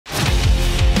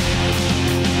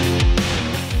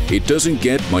It doesn't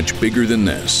get much bigger than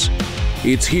this.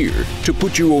 It's here to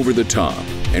put you over the top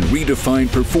and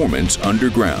redefine performance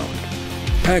underground.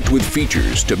 Packed with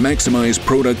features to maximize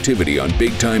productivity on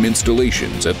big-time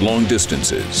installations at long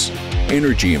distances,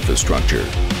 energy infrastructure,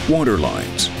 water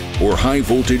lines, or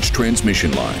high-voltage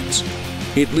transmission lines.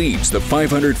 It leads the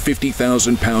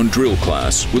 550,000-pound drill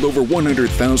class with over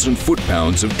 100,000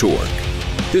 foot-pounds of torque.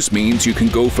 This means you can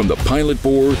go from the pilot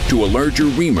bore to a larger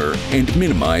reamer and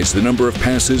minimize the number of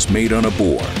passes made on a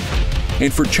bore.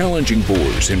 And for challenging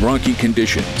bores in rocky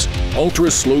conditions,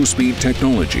 ultra-slow speed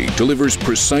technology delivers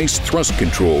precise thrust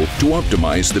control to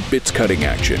optimize the bit's cutting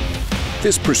action.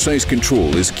 This precise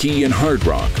control is key in hard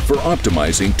rock for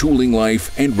optimizing tooling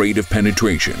life and rate of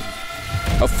penetration.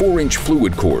 A 4-inch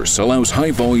fluid course allows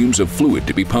high volumes of fluid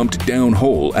to be pumped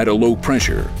downhole at a low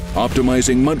pressure,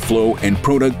 optimizing mud flow and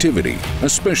productivity,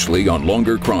 especially on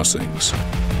longer crossings.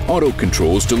 Auto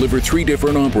controls deliver 3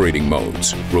 different operating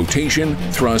modes: rotation,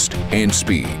 thrust, and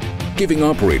speed, giving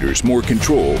operators more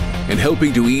control and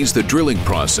helping to ease the drilling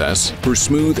process for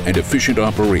smooth and efficient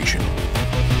operation.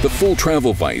 The full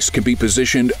travel vise can be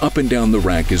positioned up and down the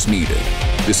rack as needed.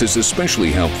 This is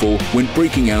especially helpful when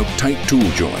breaking out tight tool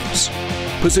joints.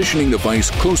 Positioning the vise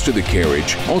close to the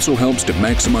carriage also helps to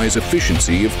maximize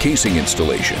efficiency of casing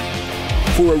installation.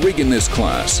 For a rig in this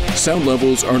class, sound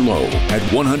levels are low at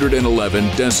 111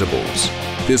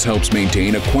 decibels. This helps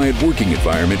maintain a quiet working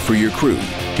environment for your crew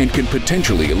and can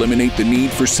potentially eliminate the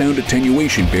need for sound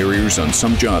attenuation barriers on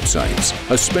some job sites,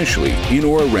 especially in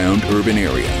or around urban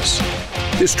areas.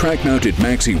 This track-mounted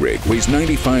maxi rig weighs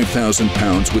 95,000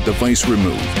 pounds with the vise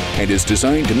removed and is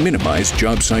designed to minimize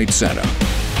job site setup.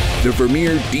 The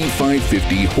Vermeer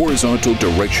D550 horizontal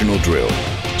directional drill,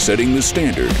 setting the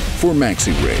standard for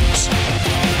maxi rigs.